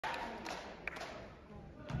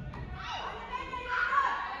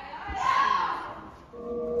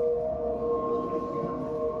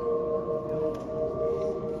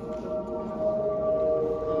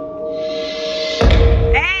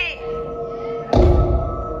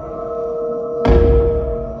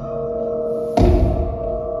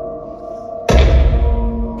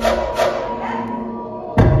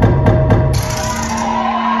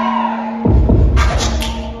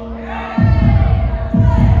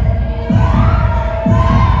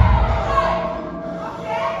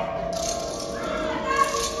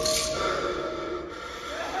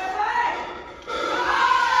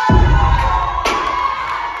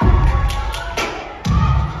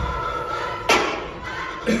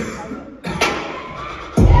You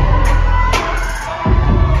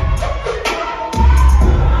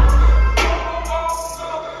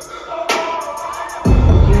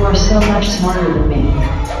are so much smarter than me.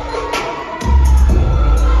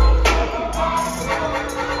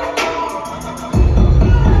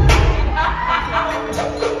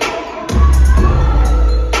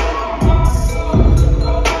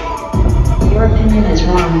 Your opinion is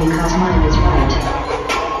wrong because mine is right.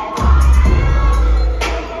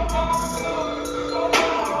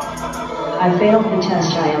 I failed the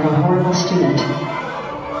test. I am a horrible student.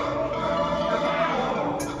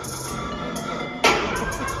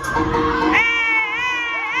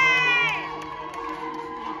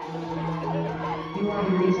 You are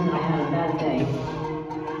the reason I had a bad day.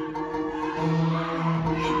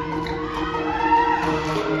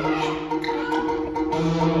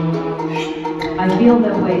 I feel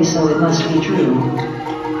that way, so it must be true.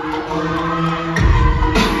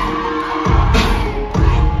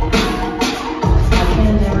 I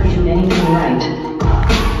can never do anything right.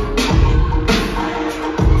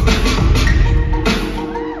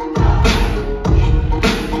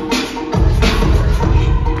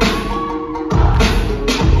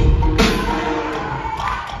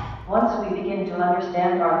 Once we begin to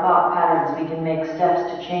understand our thought patterns, we can make steps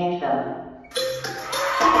to change them.